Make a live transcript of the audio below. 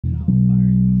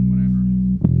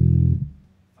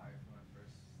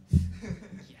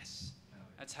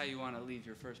how you want to leave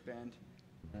your first band.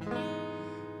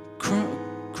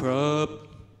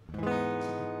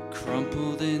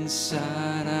 Crumpled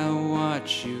inside, I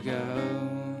watch you go.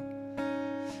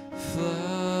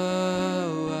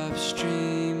 Flow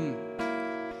upstream,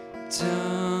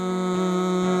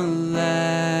 don't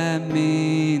let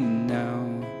me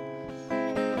know.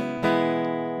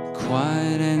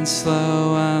 Quiet and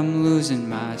slow, I'm losing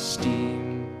my steam.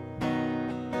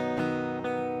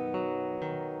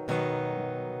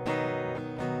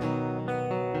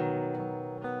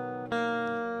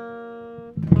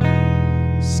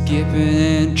 Skipping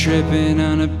and tripping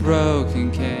on a broken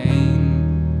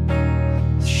cane.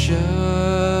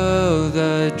 Show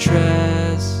the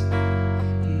dress,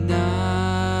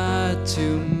 not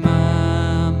to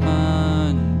my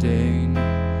mundane.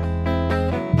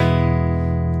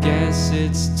 Guess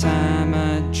it's time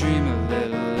I dream a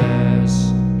little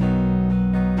less.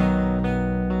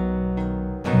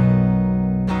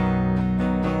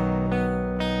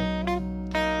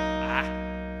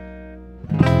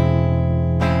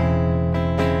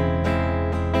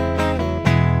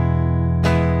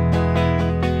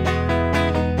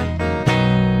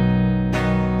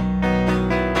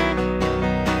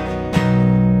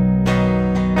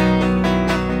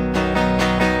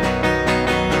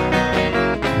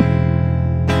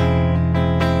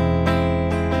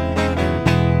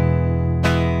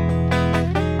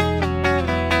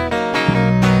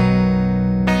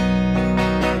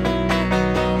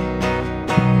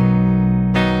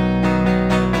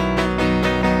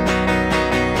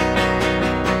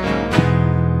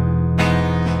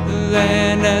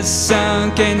 Land has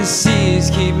sunk and the seas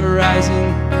keep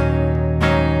rising.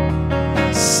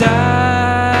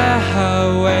 Sigh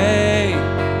away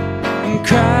and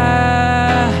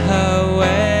cry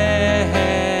away.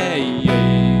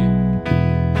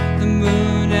 The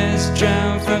moon has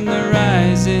drowned from the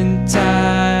rising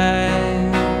tide.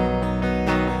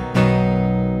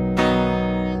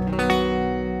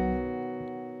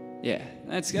 Yeah,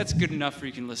 that's good enough where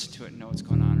you can listen to it and know what's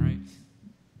going on, right?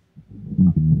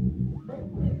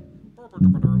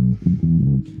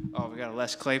 Oh, we got a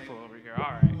Les Claypool over here. All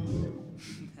right.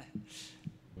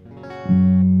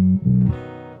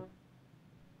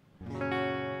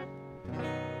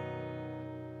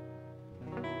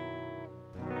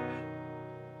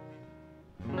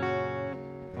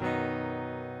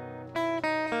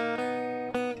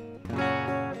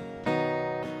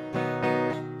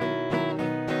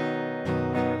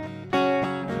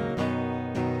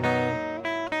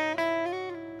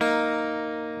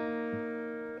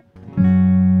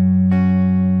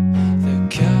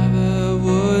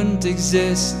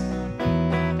 Exist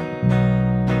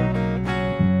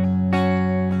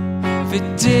if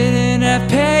it didn't have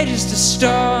pages to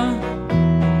store.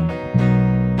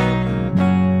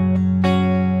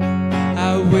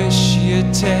 I wish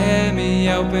you'd tear me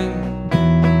open,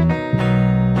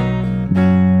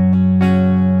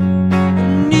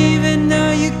 and even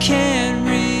though you can't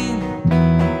read,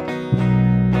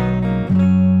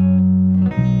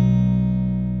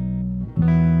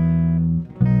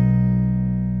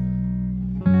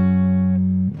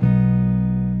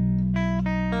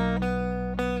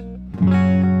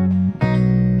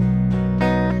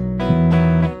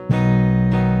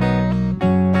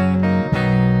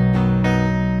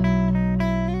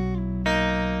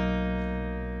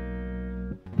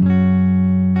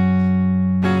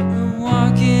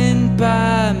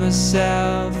 by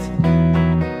myself,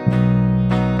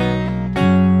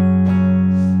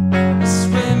 I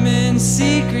swim in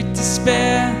secret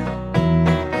despair.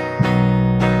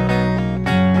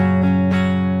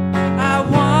 I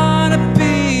wanna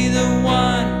be the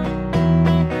one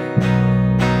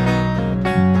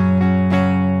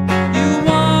you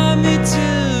want me to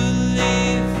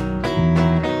leave.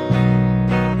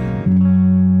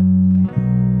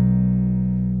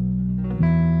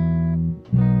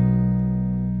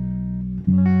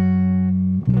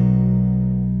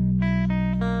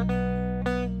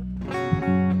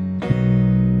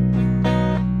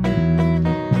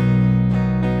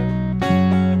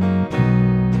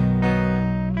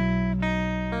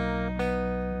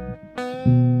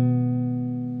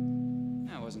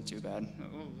 Too bad.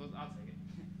 I'll take it.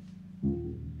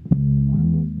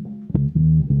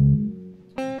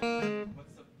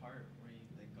 What's the part where you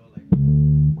go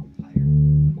higher?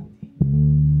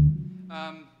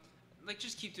 Like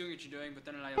just keep doing what you're doing, but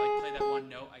then when I play that one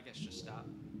note, I guess just stop.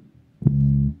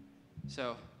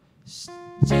 So still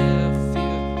feel,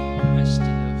 I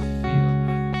still feel,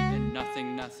 and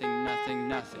nothing.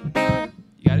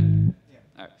 You got it?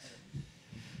 Yeah. All right.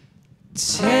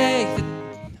 Take the.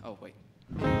 Oh wait.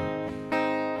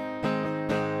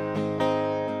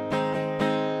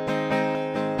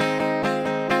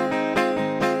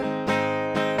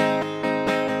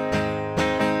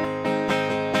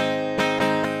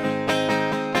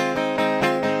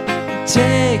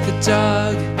 Take the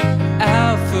dog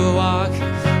out for a walk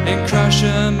and crush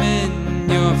him in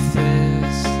your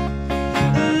fist.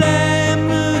 Let him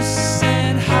loose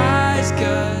and hide his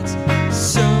guts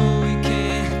so he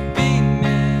can't be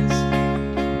missed.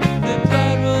 The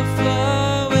blood will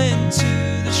flow into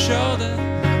the shoulder,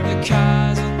 the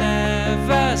cars will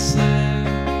never slip.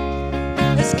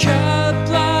 As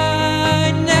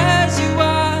colorblind as you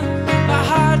are, my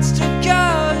heart still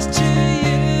goes to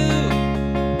you.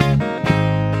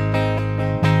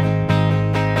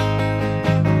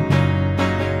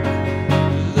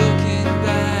 Looking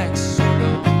back so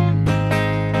long,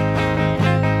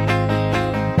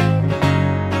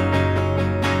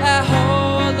 a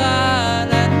whole lot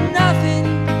of nothing.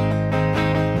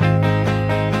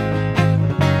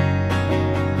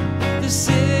 The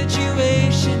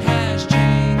situation has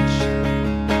changed,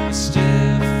 but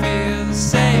still feel the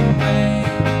same way.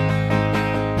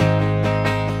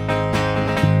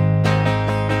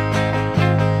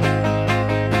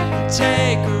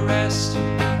 Take a rest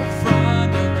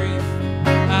from your grief.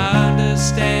 I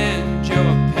understand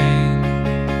your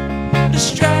pain.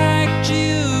 Distract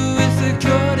you with the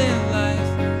good in life.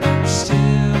 We're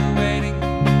still waiting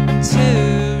to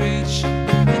reach.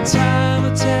 And time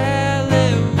will tell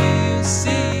if we'll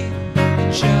see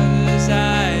each other's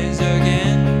eyes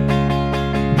again.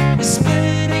 The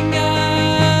splitting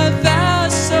of our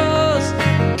souls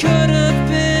could have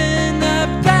been the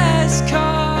best call.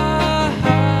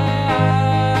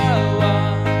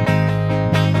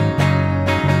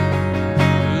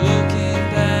 Looking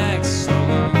back so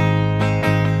long,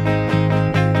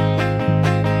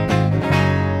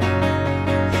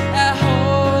 a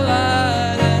whole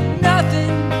lot of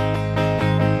nothing.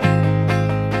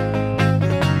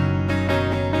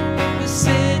 The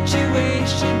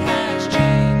situation has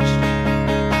changed.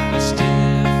 I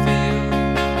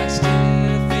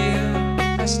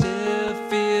still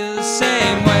feel the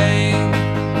same way.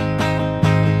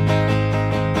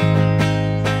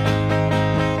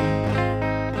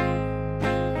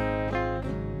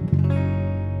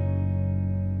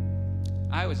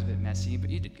 I was a bit messy, but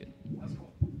you did good. That's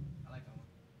cool. I like that one.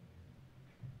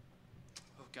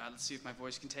 Oh God, let's see if my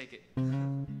voice can take it.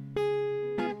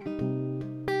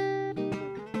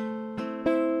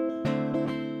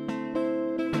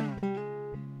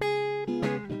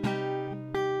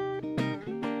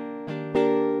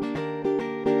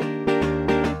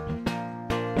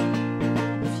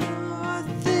 If you're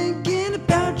thinking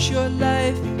about your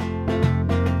life,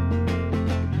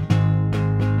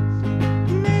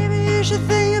 maybe you should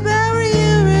think about where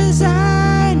you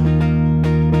resign.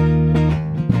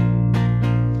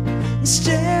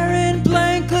 Staring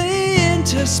blankly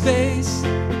into space.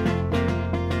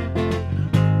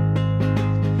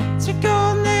 It's a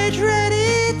golden age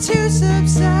ready to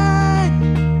subside.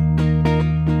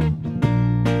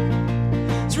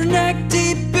 It's we're neck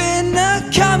deep in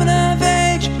the coming of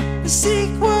age. The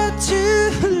sequel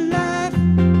to life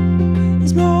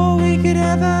is more we could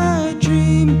ever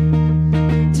dream.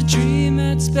 It's a dream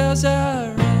that spells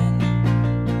our end.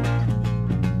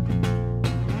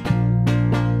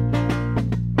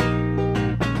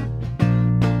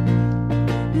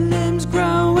 Limbs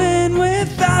growing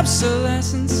with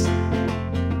obsolescence.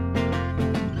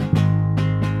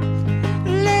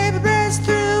 Labor breaths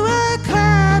through a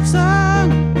clap song.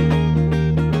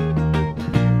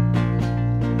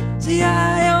 The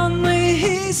eye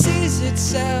only sees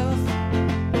itself.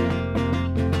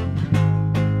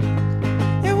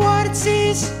 And what it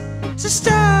sees is a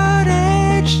start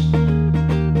age.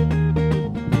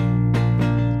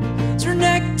 It's we're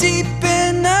neck deep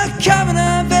in the coming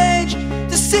of age.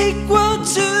 The sequel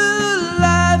to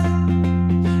life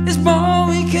is more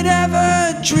we could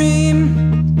ever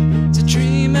dream. It's a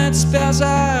dream that spells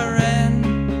our end.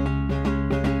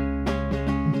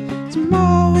 It's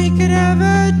more we could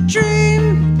ever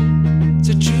dream. It's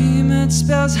a dream that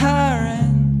spells our end.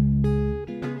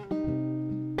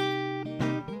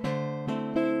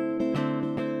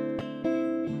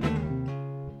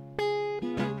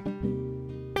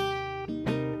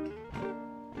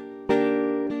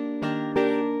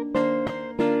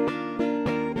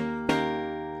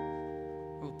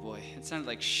 Oh boy, it sounded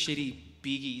like shitty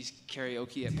Beegees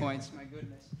karaoke at points. My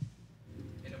goodness.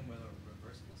 Hit them with a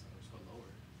reversal, so just go lower.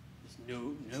 There's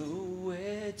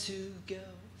nowhere to go.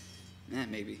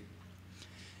 Maybe.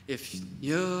 If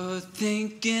you're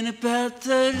thinking about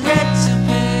the debt to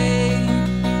pay,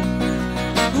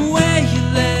 where you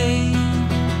lay,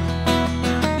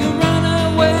 you run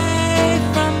away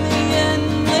from the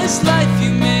endless life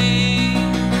you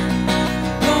made.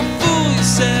 Don't fool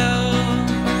yourself,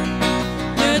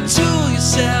 you tool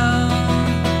yourself.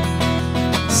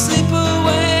 Slip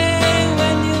away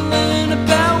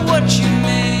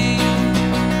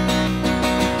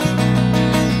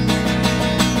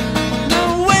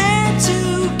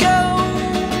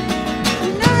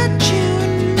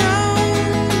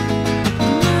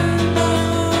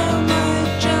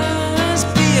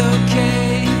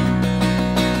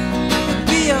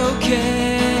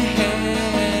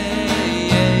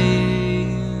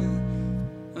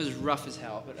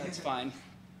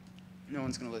No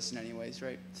one's gonna listen anyways,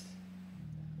 right?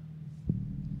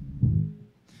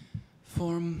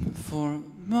 For a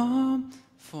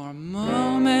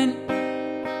moment,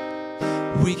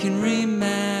 we can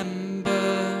remember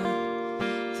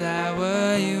that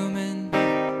we're human.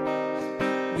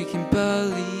 We can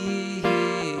believe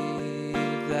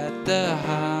that the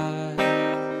heart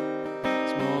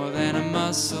is more than a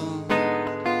muscle. A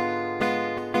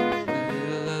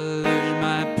little illusion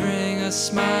might bring a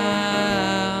smile.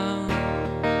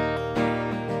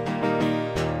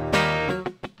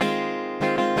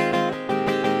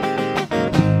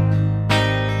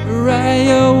 Write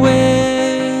your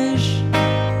wish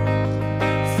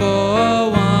for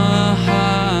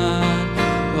one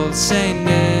old Saint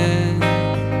Nick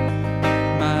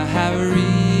might have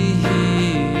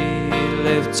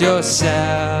relift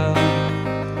yourself,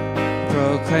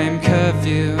 proclaim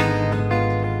curfew.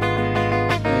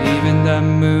 Even the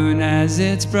moon has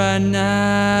its bright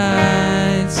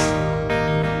nights.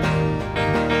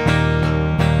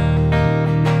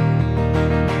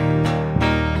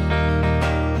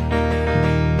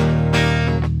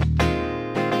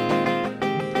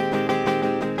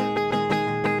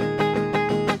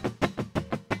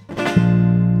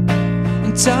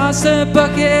 Toss the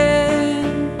bucket,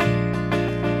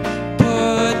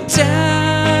 put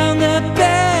down the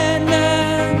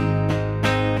banner.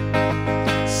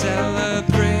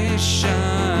 Celebration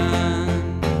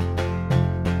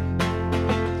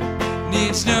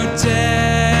needs no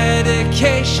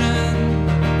dedication,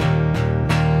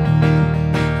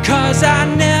 'cause I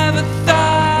never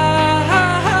thought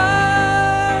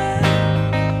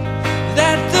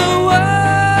that the world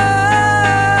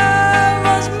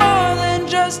was more than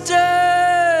just a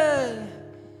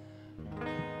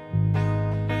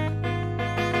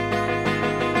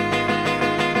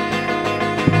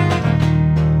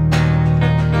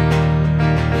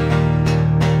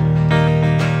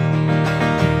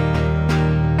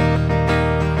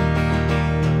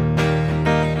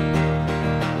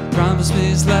promise me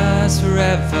this lasts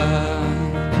forever.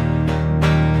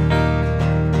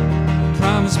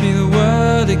 Promise me the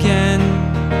world again.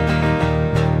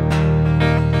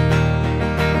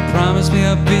 Promise me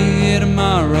I'll be here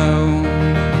tomorrow.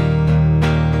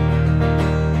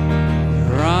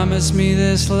 Promise me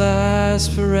this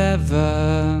lasts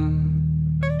forever.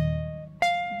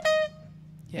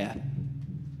 Yeah.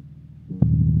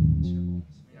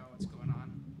 Yeah, what's going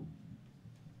on?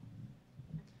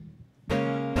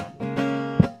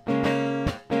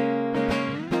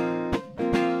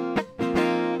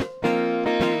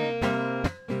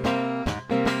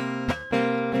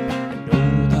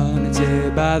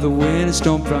 By the wind and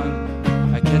storm front,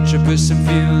 I catch up with some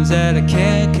feelings that I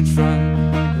can't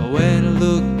confront. But when I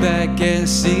look back and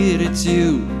see that it's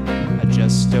you, I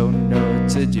just don't know what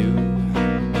to do.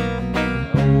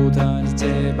 Hold on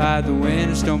today by the wind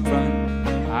and storm front,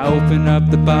 I open up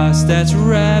the box that's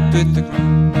wrapped with the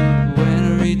ground. When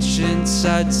I reach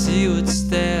inside to see what's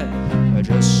there, I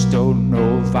just don't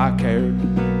know if I care.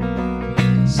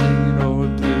 Singing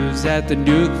old blues at the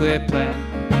nuclear plant,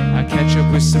 I catch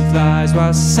up with some flies while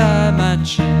inside my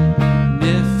chair. And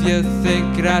if you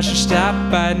think that I should stop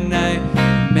by night,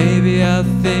 maybe I'll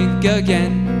think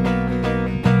again.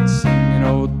 Singing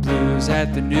old blues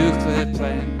at the nuclear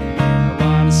plant, I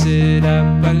wanna sit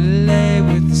up and lay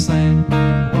with the slant.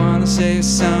 I wanna say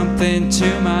something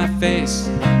to my face,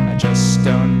 I just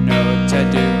don't know what to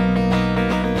do.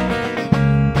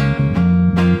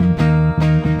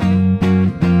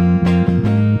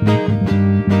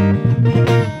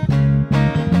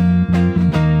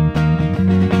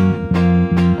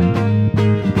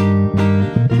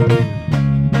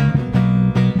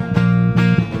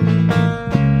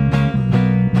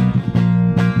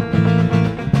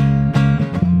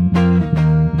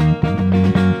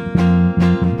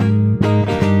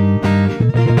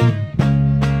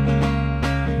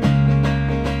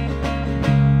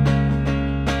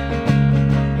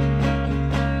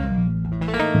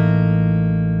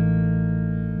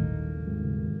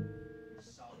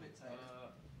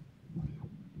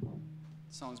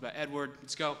 Song's by Edward.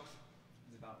 Let's go.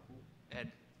 It's about who?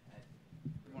 Ed. Ed.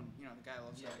 The one, you know, the guy who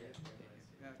loves Yeah, Diarrhea.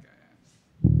 yeah, Yeah, that guy, yeah.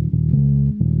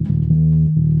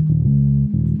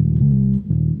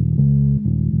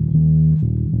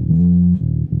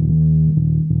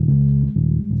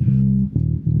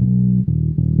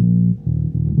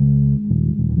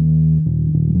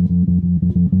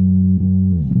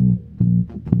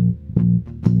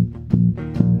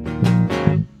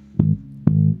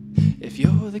 If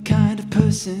you're the kind of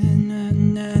person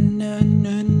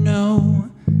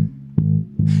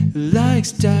who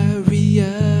likes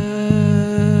diarrhea,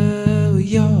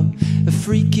 you're a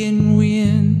freaking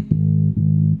win.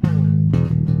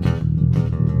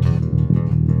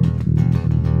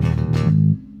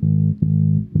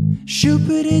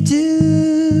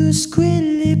 Shoopity-doo,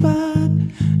 squiddly-bop,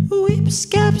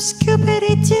 weep-scop,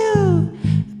 scoopity-doo,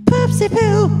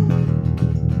 poopsie-poo.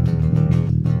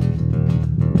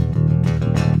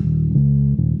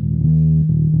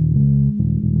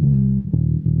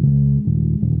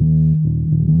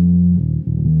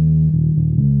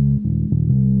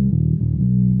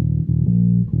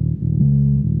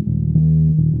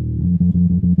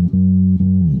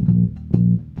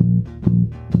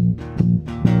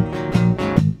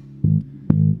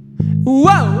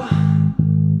 Whoa!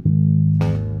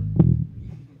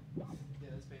 Yeah,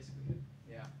 that's basically it.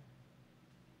 Yeah.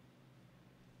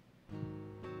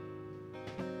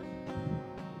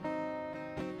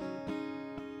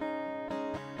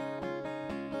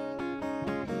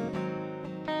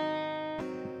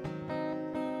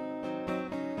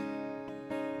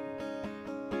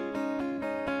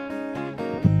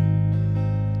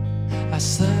 I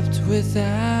slept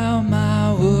without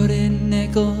my wooden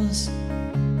nickels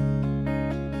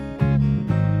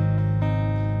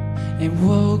and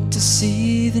woke to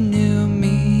see the new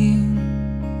me.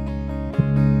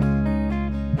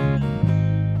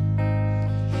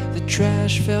 The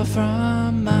trash fell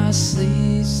from my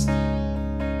sleeves.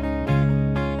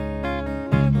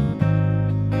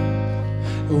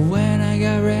 When I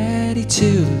got ready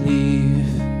to leave,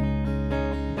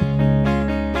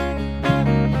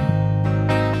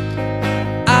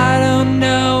 I don't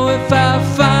know if I'll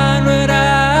find what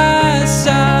I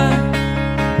saw.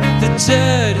 The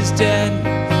dirt is dead,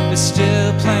 but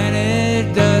still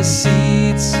planted the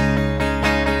seeds.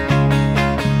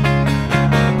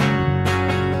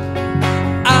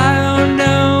 I don't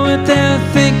know what they'll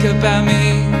think about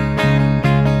me,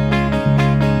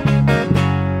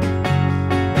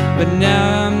 but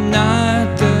now I'm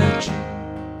not the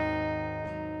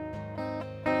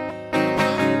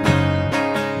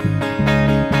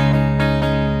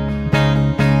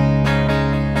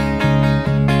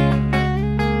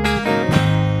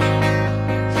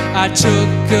I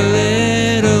took a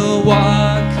little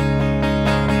walk.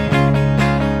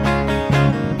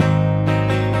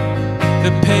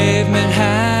 The pavement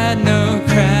had no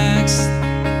cracks.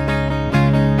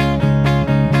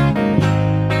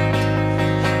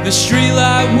 The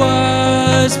streetlight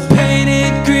was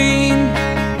painted green.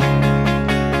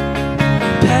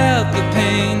 Pelt the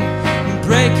pain and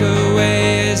break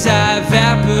away as I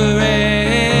evaporate.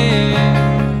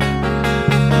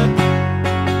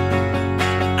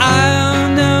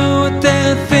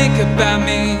 Think about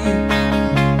me,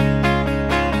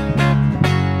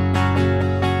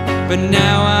 but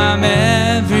now I'm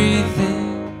everything.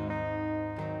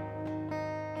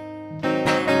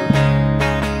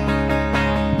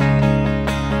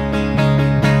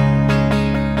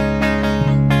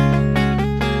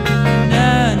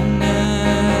 Na, na,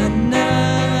 na, na,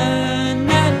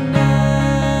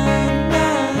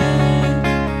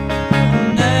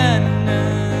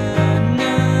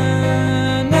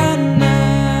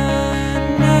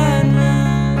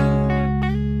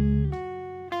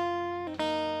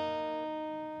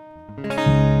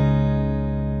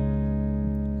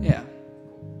 yeah.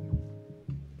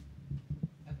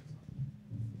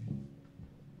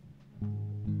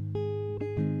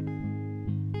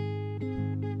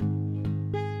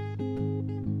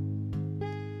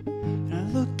 When I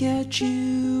look at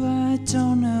you, I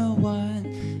don't know what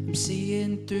I'm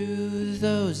seeing through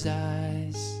those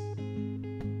eyes.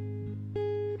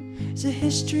 It's a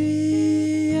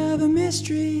history of a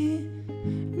mystery,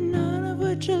 none of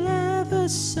which I'll ever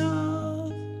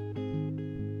solve.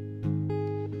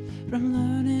 But I'm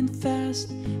learning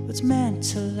fast, what's meant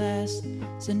to last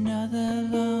is another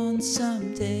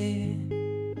lonesome day.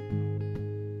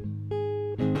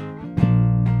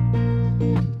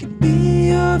 Could be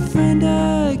your friend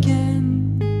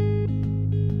again,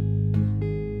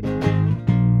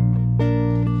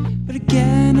 but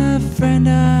again a friend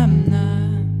I'm not.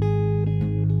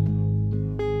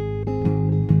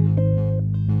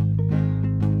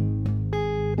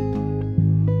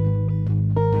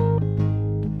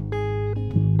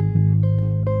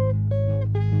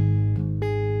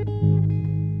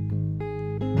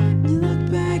 You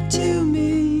look back to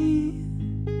me,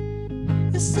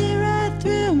 you see right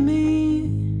through me.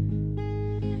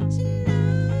 So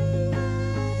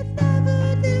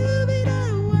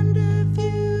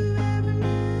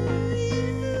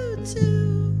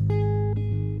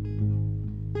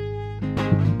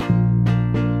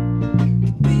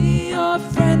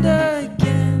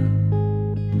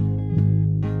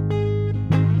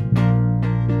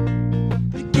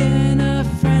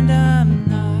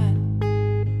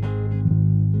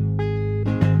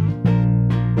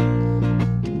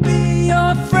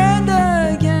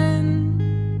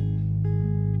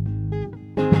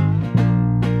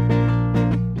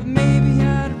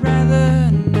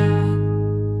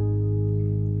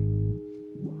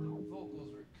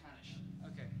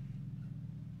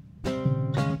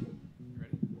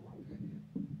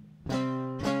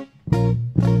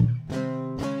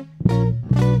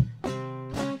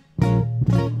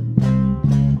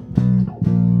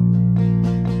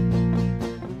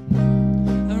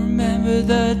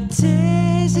remember the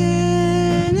days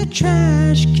in the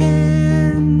trash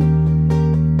can.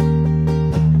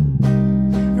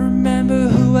 Remember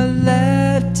who I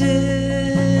left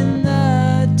in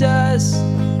the dust.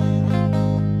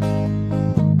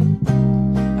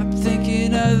 I'm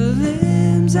thinking of the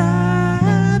limbs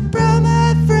I brought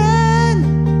my friend,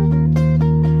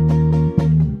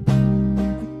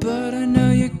 but I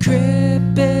know your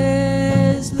grip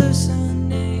is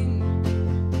loosening.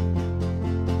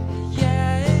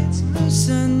 Yeah, it's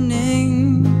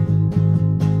loosening.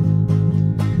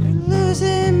 You're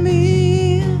losing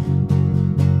me.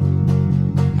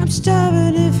 I'm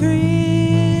stubborn and free.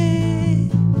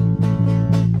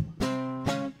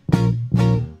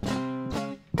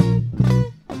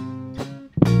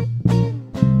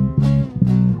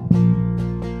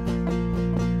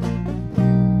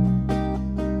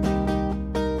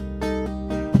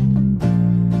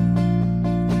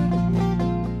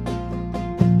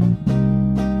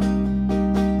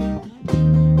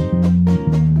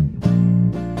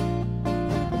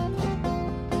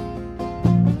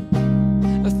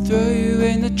 I throw you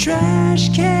in the trash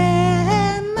can.